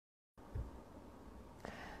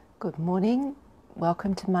Good morning.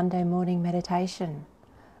 Welcome to Monday morning meditation.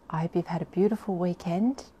 I hope you've had a beautiful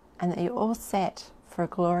weekend and that you're all set for a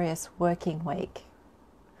glorious working week.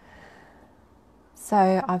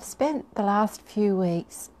 So I've spent the last few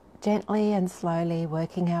weeks gently and slowly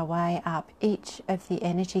working our way up each of the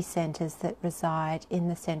energy centers that reside in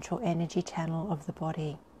the central energy channel of the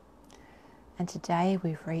body. And today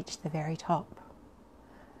we've reached the very top.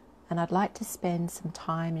 And I'd like to spend some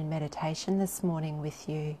time in meditation this morning with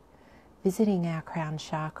you, visiting our Crown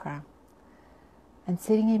Chakra and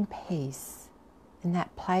sitting in peace in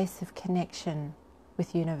that place of connection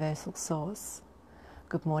with Universal Source.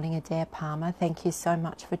 Good morning, Adair Palmer. Thank you so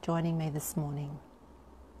much for joining me this morning.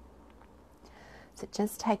 So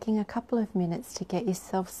just taking a couple of minutes to get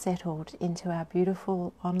yourself settled into our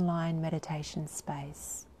beautiful online meditation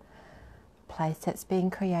space, a place that's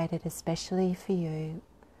been created especially for you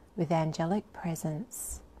with angelic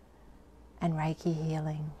presence and Reiki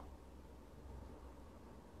healing.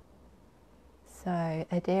 So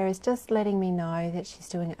Adair is just letting me know that she's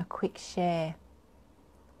doing a quick share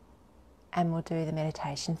and we'll do the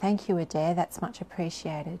meditation. Thank you, Adair. That's much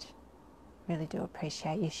appreciated. Really do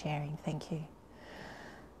appreciate you sharing. Thank you.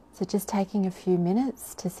 So just taking a few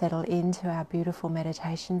minutes to settle into our beautiful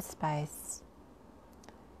meditation space.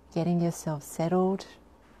 Getting yourself settled,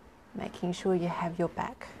 making sure you have your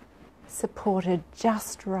back supported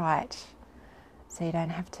just right so you don't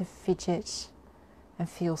have to fidget and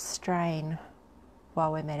feel strain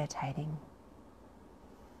while we're meditating.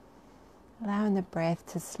 Allowing the breath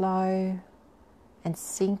to slow and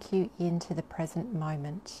sink you into the present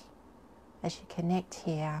moment as you connect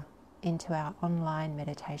here into our online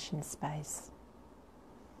meditation space.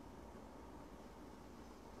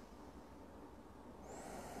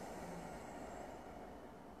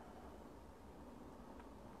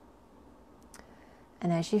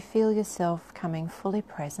 And as you feel yourself coming fully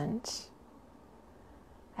present,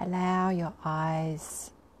 allow your eyes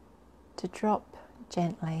to drop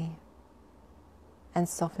gently and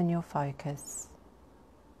soften your focus.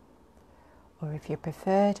 Or if you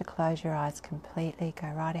prefer to close your eyes completely, go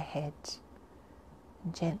right ahead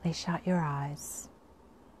and gently shut your eyes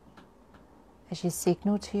as you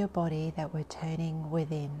signal to your body that we're turning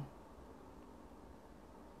within,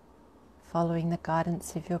 following the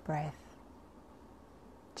guidance of your breath,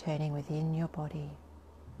 turning within your body,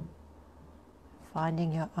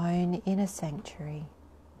 finding your own inner sanctuary,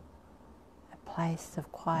 a place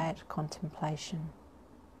of quiet contemplation.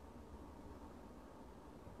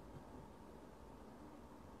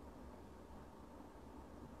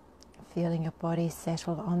 Feeling your body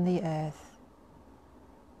settle on the earth,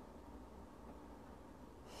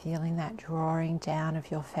 feeling that drawing down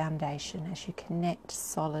of your foundation as you connect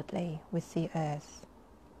solidly with the earth.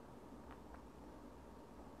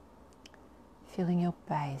 Feeling your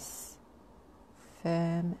base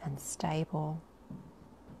firm and stable,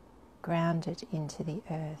 grounded into the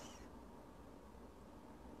earth.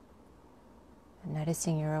 And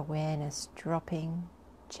noticing your awareness dropping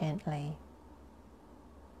gently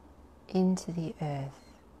into the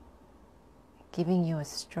earth, giving you a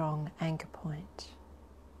strong anchor point,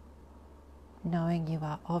 knowing you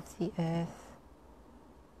are of the earth,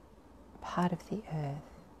 part of the earth,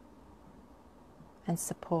 and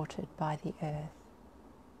supported by the earth.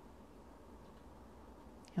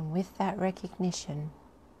 And with that recognition,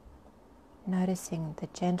 noticing the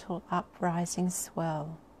gentle uprising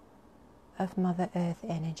swell of Mother Earth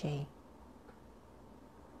energy,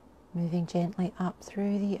 moving gently up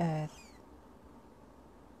through the earth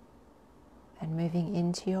and moving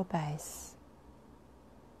into your base,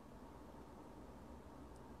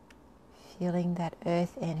 feeling that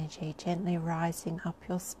earth energy gently rising up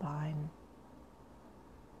your spine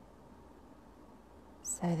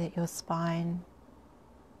so that your spine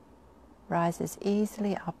rises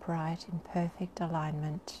easily upright in perfect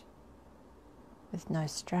alignment with no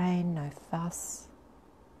strain, no fuss.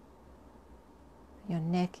 Your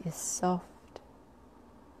neck is soft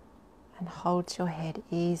and holds your head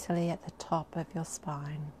easily at the top of your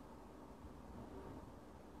spine.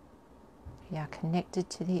 You are connected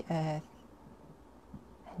to the earth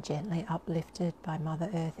and gently uplifted by Mother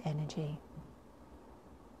Earth energy.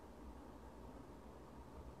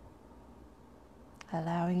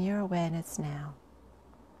 Allowing your awareness now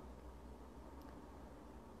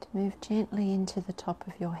to move gently into the top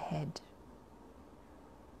of your head.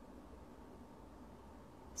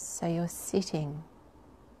 So you're sitting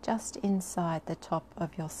just inside the top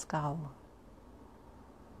of your skull.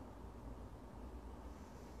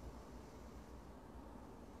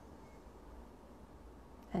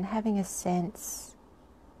 And having a sense,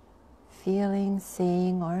 feeling,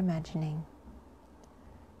 seeing or imagining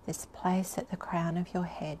this place at the crown of your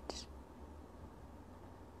head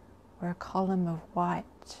where a column of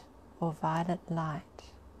white or violet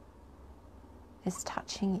light is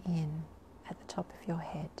touching in at the top of your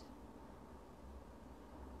head.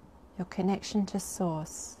 Your connection to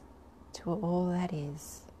Source, to all that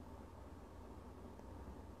is,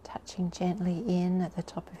 touching gently in at the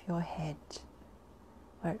top of your head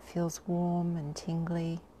where it feels warm and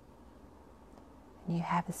tingly, and you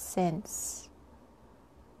have a sense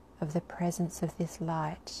of the presence of this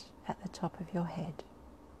light at the top of your head.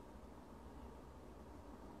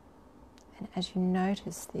 And as you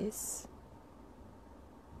notice this,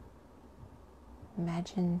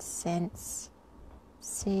 imagine, sense,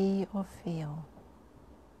 see or feel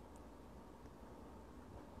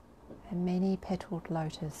a many-petalled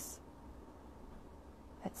lotus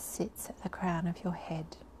that sits at the crown of your head.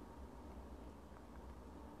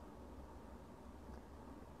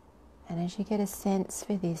 And as you get a sense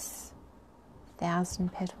for this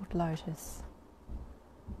 1,000-petaled lotus,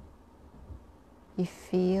 you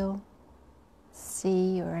feel,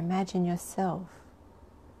 see or imagine yourself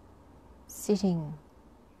sitting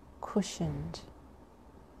cushioned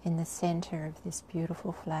in the center of this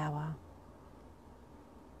beautiful flower.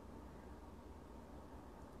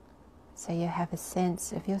 So you have a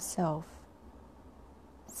sense of yourself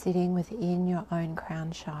sitting within your own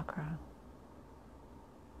crown chakra,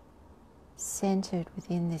 centered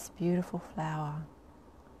within this beautiful flower,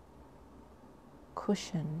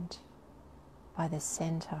 cushioned by the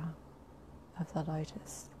center of the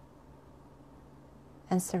lotus,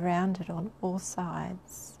 and surrounded on all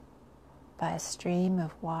sides by a stream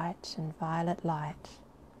of white and violet light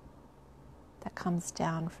that comes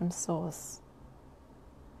down from Source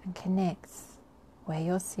and connects where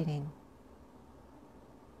you're sitting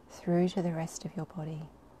through to the rest of your body.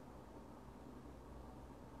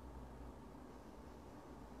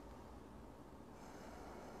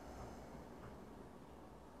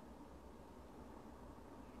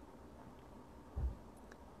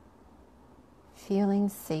 Feeling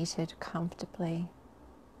seated comfortably,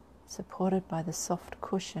 supported by the soft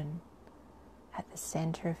cushion at the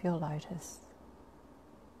center of your lotus.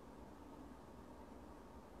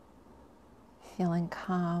 Feeling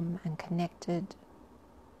calm and connected,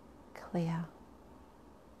 clear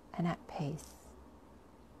and at peace.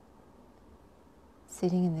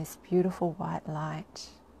 Sitting in this beautiful white light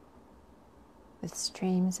with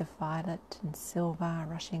streams of violet and silver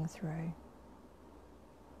rushing through.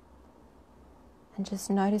 And just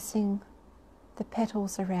noticing the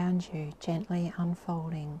petals around you gently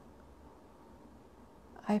unfolding,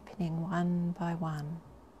 opening one by one.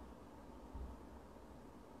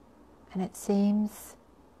 And it seems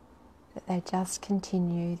that they just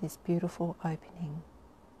continue this beautiful opening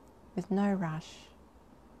with no rush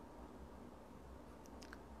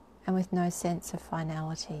and with no sense of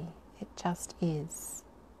finality. It just is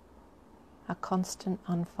a constant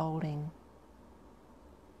unfolding,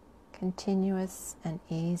 continuous and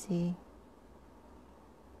easy,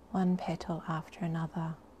 one petal after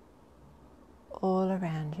another, all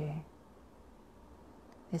around you.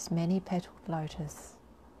 This many-petaled lotus,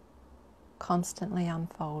 constantly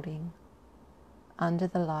unfolding under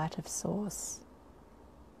the light of Source.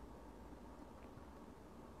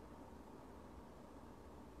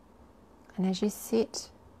 And as you sit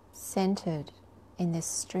centered in this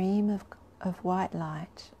stream of white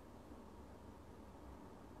light,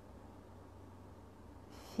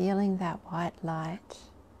 feeling that white light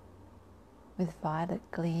with violet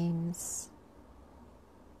gleams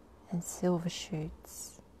and silver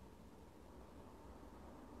shoots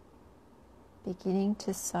beginning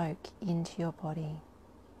to soak into your body,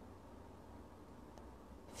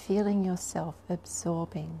 feeling yourself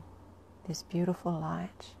absorbing this beautiful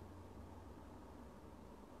light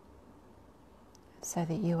so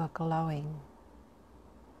that you are glowing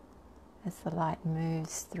as the light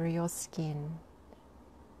moves through your skin,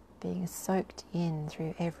 being soaked in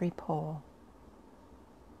through every pore,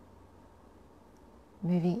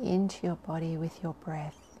 moving into your body with your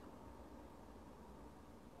breath,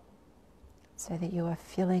 so that you are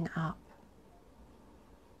filling up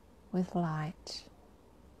with light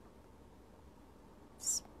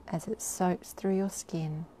as it soaks through your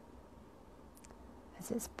skin,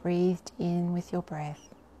 as it's breathed in with your breath,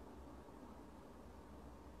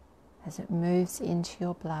 as it moves into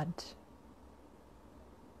your blood.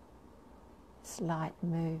 This light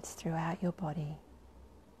moves throughout your body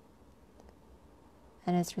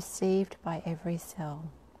and is received by every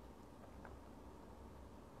cell.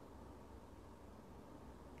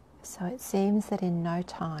 So it seems that in no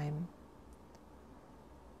time,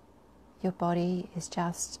 your body is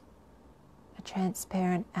just a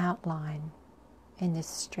transparent outline in this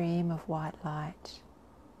stream of white light.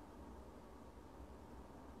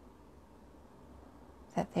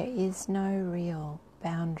 That there is no real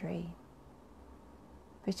boundary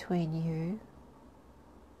between you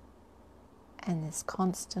and this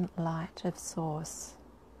constant light of Source.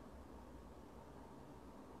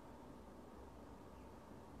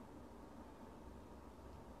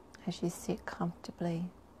 As you sit comfortably,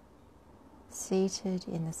 seated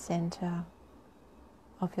in the center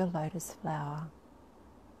of your lotus flower,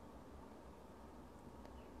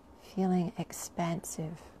 feeling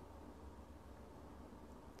expansive,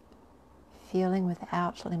 feeling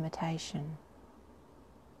without limitation.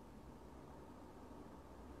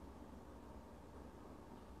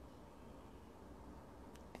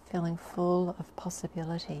 Feeling full of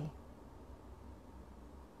possibility,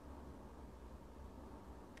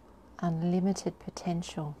 unlimited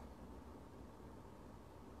potential.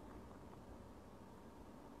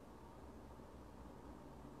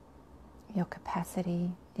 Your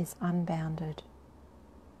capacity is unbounded.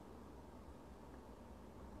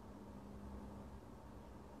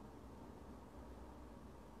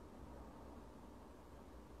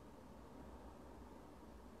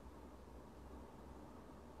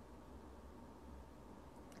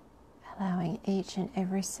 Allowing each and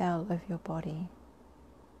every cell of your body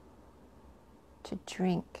to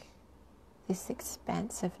drink this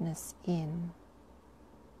expansiveness in,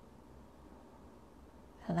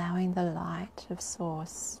 allowing the light of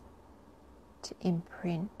Source to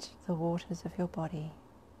imprint the waters of your body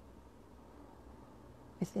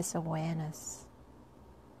with this awareness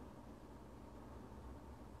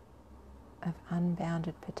of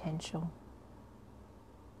unbounded potential.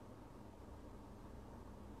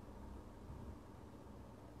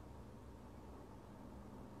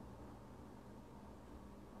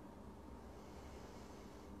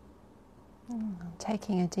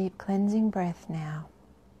 Taking a deep cleansing breath now,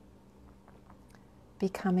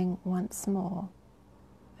 becoming once more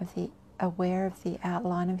aware of the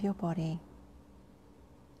outline of your body,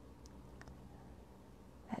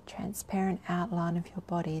 that transparent outline of your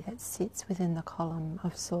body that sits within the column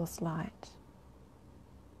of Source light.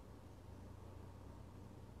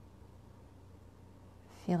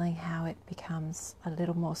 Feeling how it becomes a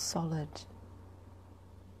little more solid.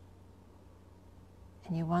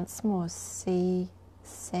 And you once more see,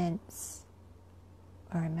 sense,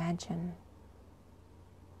 or imagine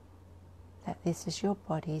that this is your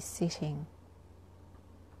body sitting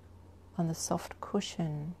on the soft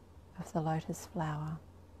cushion of the lotus flower,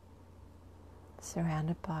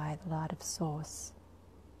 surrounded by the light of Source.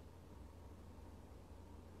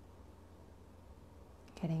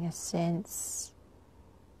 Getting a sense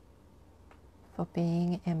for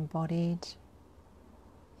being embodied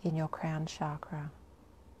in your Crown Chakra.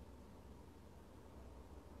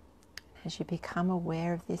 As you become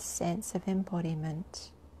aware of this sense of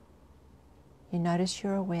embodiment, you notice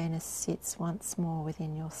your awareness sits once more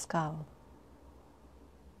within your skull.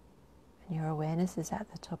 And your awareness is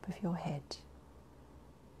at the top of your head,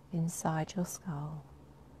 inside your skull.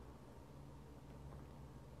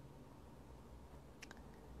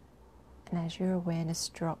 And as your awareness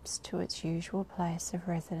drops to its usual place of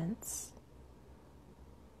residence,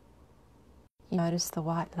 you notice the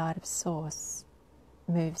white light of Source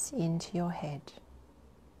moves into your head.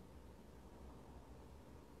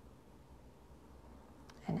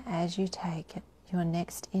 And as you take your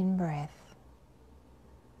next in-breath,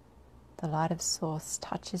 the light of Source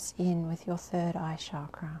touches in with your third eye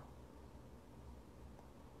chakra.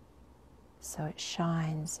 So it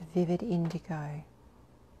shines vivid indigo,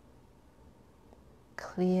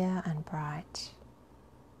 clear and bright,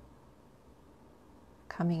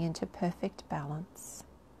 coming into perfect balance.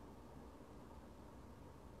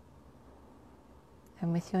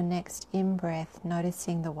 And with your next in-breath,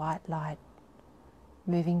 noticing the white light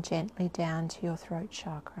moving gently down to your throat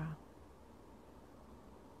chakra.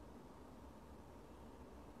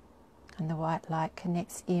 And the white light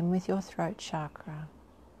connects in with your throat chakra,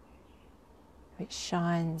 which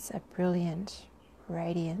shines a brilliant,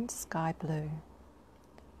 radiant sky blue,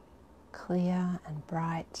 clear and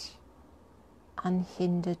bright,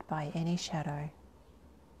 unhindered by any shadow.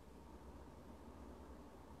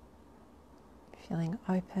 Feeling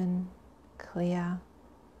open, clear,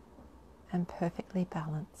 and perfectly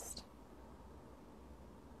balanced.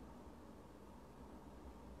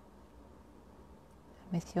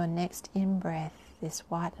 And with your next in-breath, this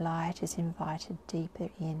white light is invited deeper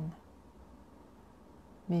in,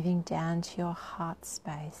 moving down to your heart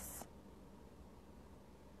space,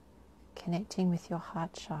 connecting with your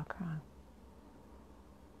heart chakra.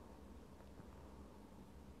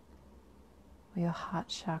 Your heart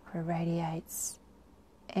chakra radiates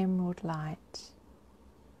emerald light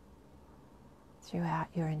throughout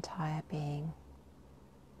your entire being,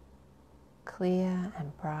 clear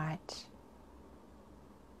and bright,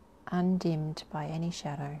 undimmed by any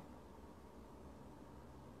shadow.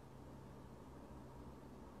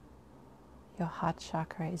 Your heart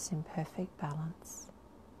chakra is in perfect balance.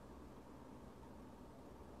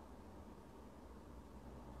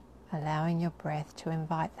 Allowing your breath to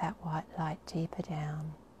invite that white light deeper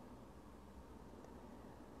down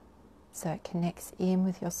so it connects in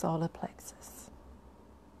with your solar plexus,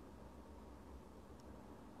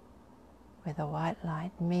 where the white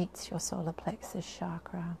light meets your solar plexus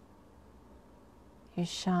chakra. You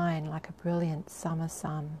shine like a brilliant summer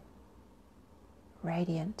sun,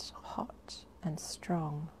 radiant, hot and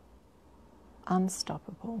strong,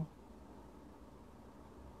 unstoppable.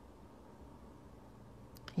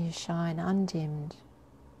 You shine undimmed,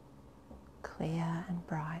 clear and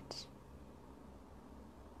bright.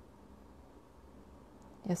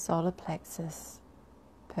 Your solar plexus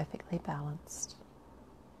perfectly balanced.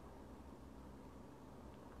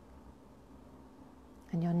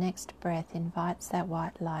 And your next breath invites that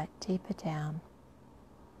white light deeper down,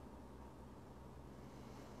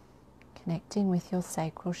 connecting with your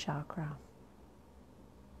sacral chakra.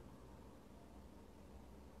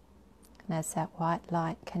 And as that white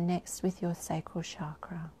light connects with your sacral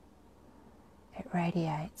chakra, it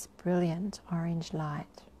radiates brilliant orange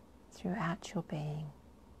light throughout your being,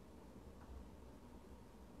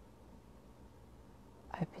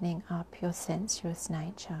 opening up your sensuous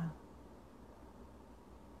nature,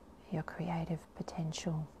 your creative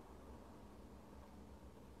potential.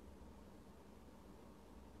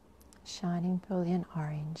 Shining brilliant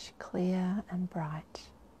orange, clear and bright,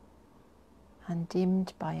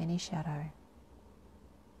 undimmed by any shadow.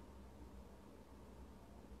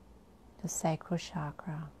 The sacral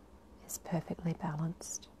chakra is perfectly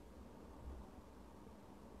balanced.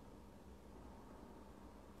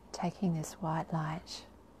 Taking this white light,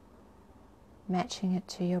 matching it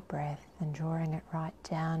to your breath and drawing it right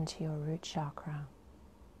down to your root chakra,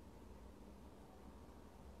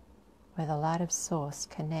 where the light of source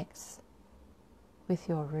connects with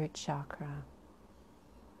your root chakra,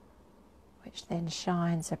 which then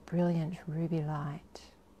shines a brilliant ruby light,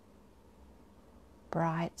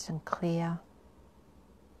 bright and clear,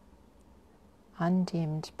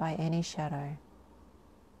 undimmed by any shadow.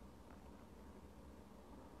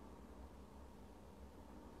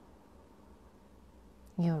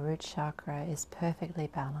 Your root chakra is perfectly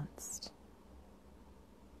balanced.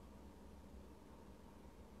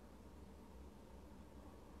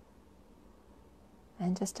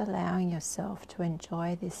 And just allowing yourself to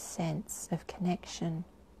enjoy this sense of connection,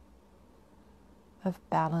 of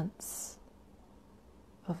balance,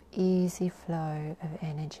 of easy flow of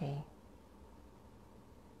energy.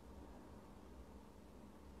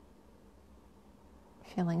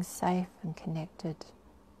 Feeling safe and connected,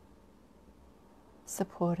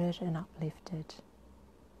 supported and uplifted,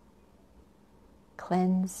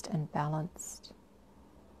 cleansed and balanced,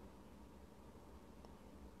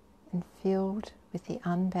 and filled with the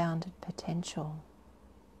unbounded potential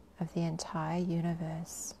of the entire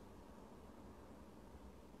universe.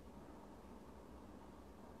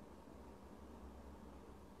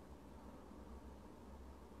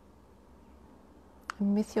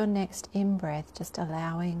 And with your next in-breath, just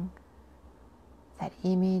allowing that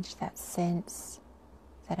image, that sense,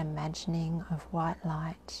 that imagining of white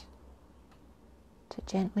light to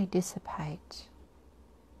gently dissipate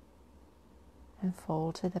and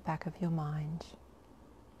fall to the back of your mind.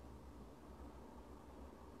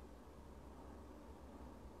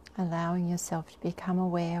 Allowing yourself to become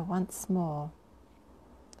aware once more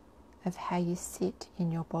of how you sit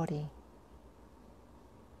in your body,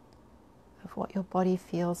 of what your body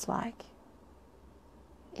feels like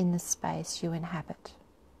in the space you inhabit,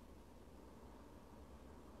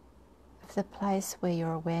 of the place where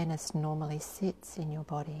your awareness normally sits in your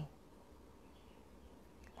body,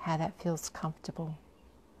 how that feels comfortable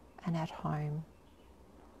and at home.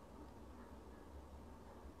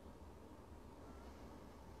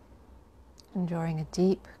 And drawing a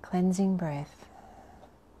deep cleansing breath,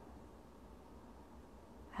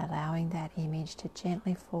 allowing that image to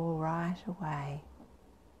gently fall right away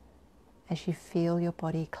as you feel your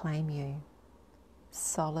body claim you,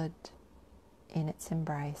 solid in its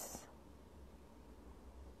embrace,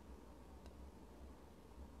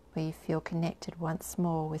 where you feel connected once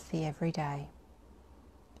more with the everyday,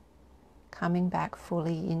 coming back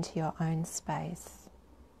fully into your own space,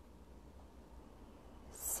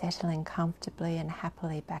 settling comfortably and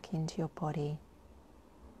happily back into your body,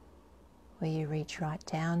 where you reach right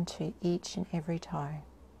down to each and every toe.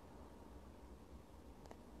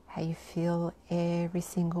 How you feel every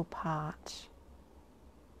single part,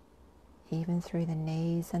 even through the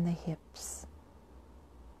knees and the hips.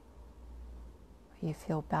 You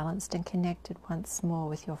feel balanced and connected once more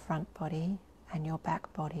with your front body and your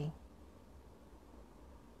back body.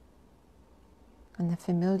 And the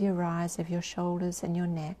familiar rise of your shoulders and your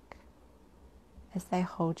neck as they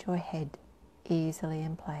hold your head easily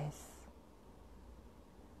in place.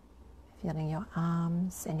 Feeling your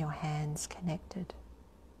arms and your hands connected.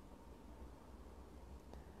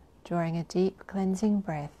 Drawing a deep cleansing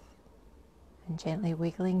breath and gently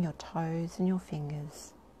wiggling your toes and your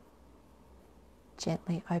fingers.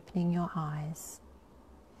 Gently opening your eyes.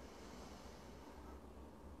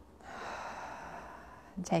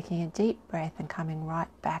 And taking a deep breath and coming right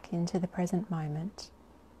back into the present moment.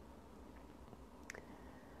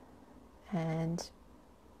 And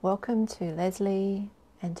welcome to Leslie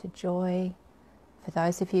and to Joy. For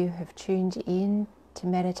those of you who have tuned in to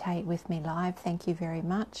meditate with me live, thank you very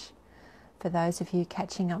much. For those of you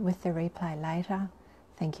catching up with the replay later,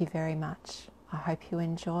 thank you very much. I hope you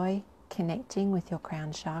enjoy connecting with your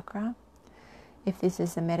crown chakra. If this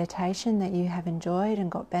is a meditation that you have enjoyed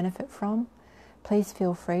and got benefit from, please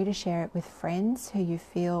feel free to share it with friends who you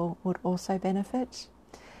feel would also benefit.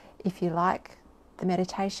 If you like the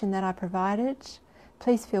meditation that I provided,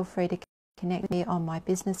 please feel free to connect with me on my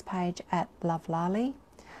business page at Love Lali.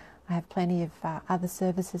 I have plenty of other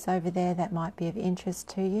services over there that might be of interest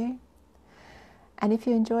to you. And if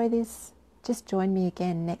you enjoy this, just join me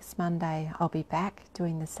again next Monday. I'll be back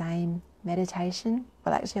doing the same meditation.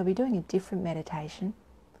 Well, actually, I'll be doing a different meditation.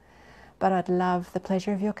 But I'd love the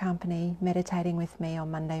pleasure of your company meditating with me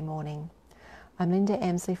on Monday morning. I'm Linda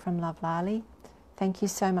Emsley from Love Lali. Thank you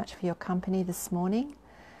so much for your company this morning,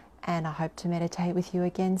 and I hope to meditate with you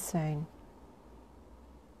again soon.